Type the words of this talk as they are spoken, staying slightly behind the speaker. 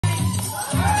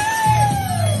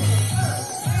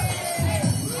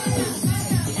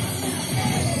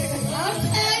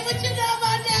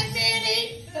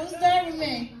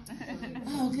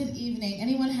good evening.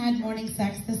 Anyone had morning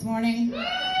sex this morning?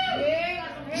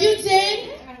 You did?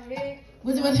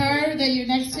 Was it with her that you're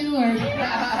next to, or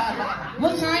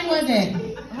what kind was it?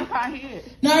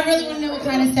 No, I really want to know what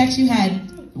kind of sex you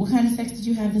had. What kind of sex did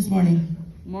you have this morning?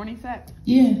 Morning sex?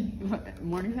 Yeah.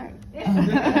 Morning sex?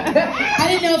 I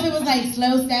didn't know if it was like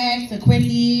slow sex, a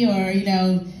quickie, or, you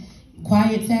know,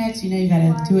 quiet sex. You know, you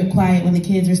gotta do it quiet when the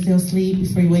kids are still asleep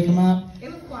before you wake them up.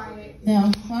 It was quiet.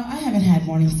 No, well, I haven't had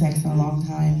morning sex in a long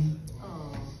time.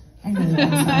 I really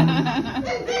want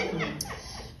some.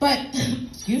 But,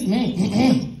 excuse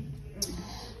me.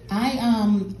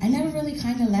 I never really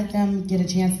kind of let them get a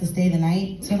chance to stay the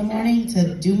night till the morning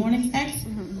to do morning sex.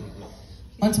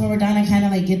 Once when we're done, I kind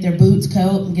of like get their boots,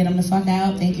 coat, and get them the fuck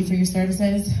out. Thank you for your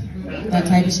services. That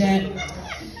type of shit.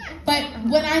 But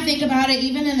when I think about it,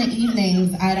 even in the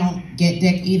evenings, I don't get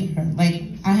dick either. Like,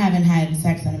 I haven't had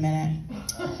sex in a minute.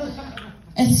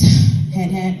 It's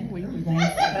hint. You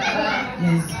guys?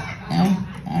 Yes. No?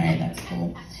 All right, that's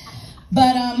cool.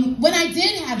 But when I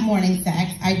did have morning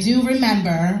sex, I do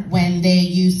remember when they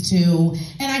used to,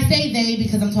 and I say they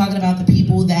because I'm talking about the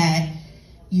people that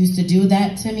used to do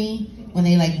that to me, when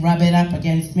they like rub it up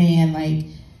against me and like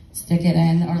stick it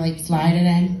in or like slide it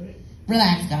in.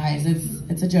 Relax, guys,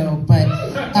 it's a joke, but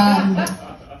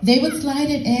they would slide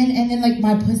it in and then like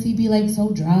my pussy be like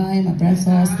so dry, my breath's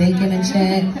all stinking and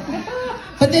shit.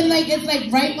 But then like it's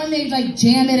like right when they like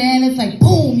jam it in, it's like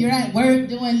boom, you're at work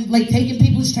doing like taking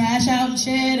people's trash out and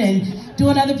shit and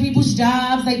doing other people's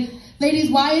jobs. Like, ladies,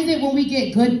 why is it when we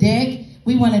get good dick,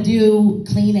 we want to do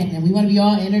cleaning and we want to be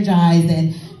all energized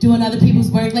and doing other people's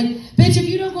work? Like, bitch, if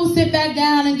you don't go sit back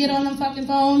down and get on them fucking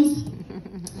phones.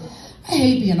 I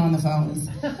hate being on the phones.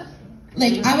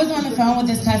 Like, I was on the phone with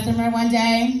this customer one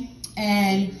day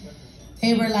and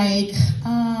they were like,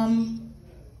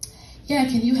 yeah,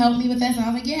 can you help me with this? And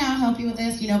I was like, yeah, I'll help you with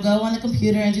this. You know, go on the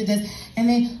computer and do this. And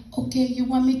they, okay, you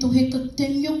want me to hit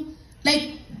continue?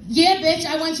 Like, yeah, bitch,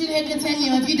 I want you to hit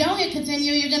continue. If you don't hit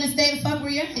continue, you're going to stay the fuck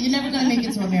where you're at. You're never going to make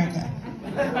it to America.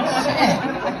 Shit.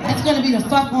 That's going to be the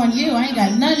fuck on you. I ain't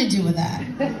got nothing to do with that.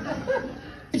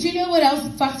 But you know what else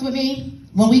fucks with me?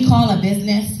 When we call a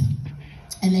business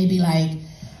and they be like,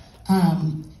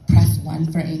 press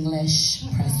 1 for English,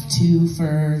 press 2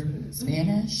 for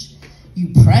Spanish.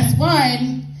 You press 1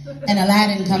 and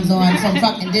Aladdin comes on from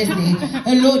fucking Disney.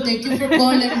 Hello, thank you for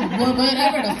calling,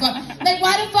 whatever the fuck. Like,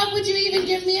 why the fuck would you even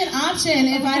give me an option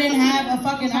if I didn't have a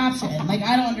fucking option? Like,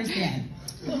 I don't understand.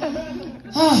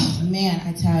 Oh, man,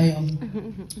 I tell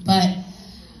you. But,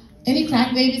 any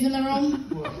crack babies in the room?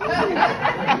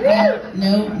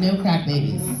 No crack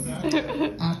babies.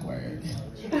 Awkward.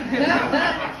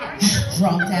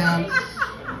 Drunk down.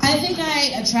 I think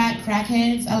I attract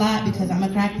crackheads a lot because I'm a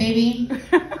crack baby.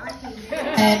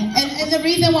 And the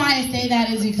reason why I say that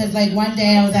is because like one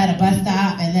day I was at a bus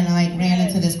stop and then I like ran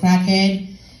into this crackhead.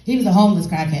 He was a homeless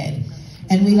crackhead.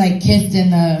 And we like kissed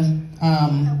in the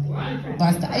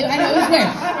bus stop. I know, it was weird.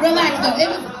 Relax though.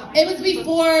 It was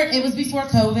before COVID. It was before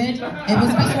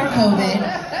COVID.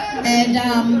 And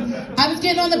I was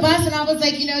getting on the bus and I was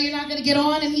like, you know, you're not going to get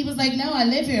on? And he was like, no, I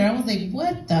live here. I was like,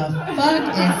 what the fuck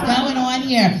is going on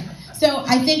here? So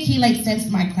I think he like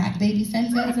sensed my crack baby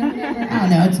senses or whatever. I don't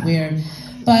know, it's weird.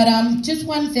 But just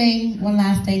one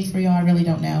last thing for y'all, I really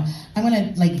don't know. I'm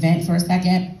going to like vent for a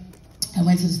second. I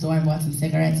went to the store and bought some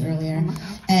cigarettes earlier.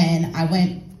 And I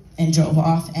went and drove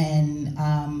off and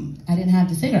I didn't have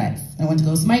the cigarettes. I went to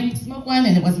go smoke one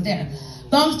and it wasn't there.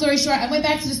 Long story short, I went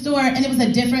back to the store and it was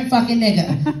a different fucking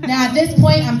nigga. Now at this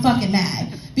point, I'm fucking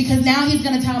mad. Because now he's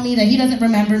gonna tell me that he doesn't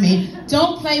remember me.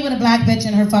 Don't play with a black bitch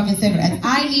and her fucking cigarettes.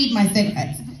 I need my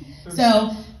cigarettes.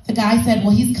 So the guy said,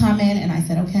 well, he's coming. And I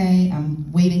said, okay, I'm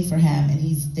waiting for him and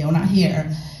he's still not here.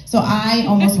 So I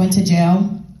almost went to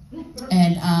jail.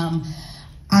 And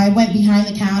I went behind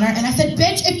the counter and I said,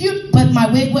 bitch, but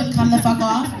my wig wouldn't come the fuck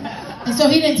off. And so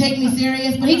he didn't take me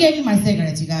serious, but he gave me my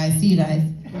cigarettes, you guys. See you guys.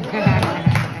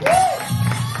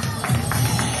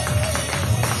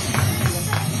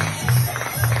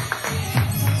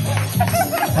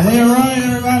 All right,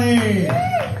 everybody.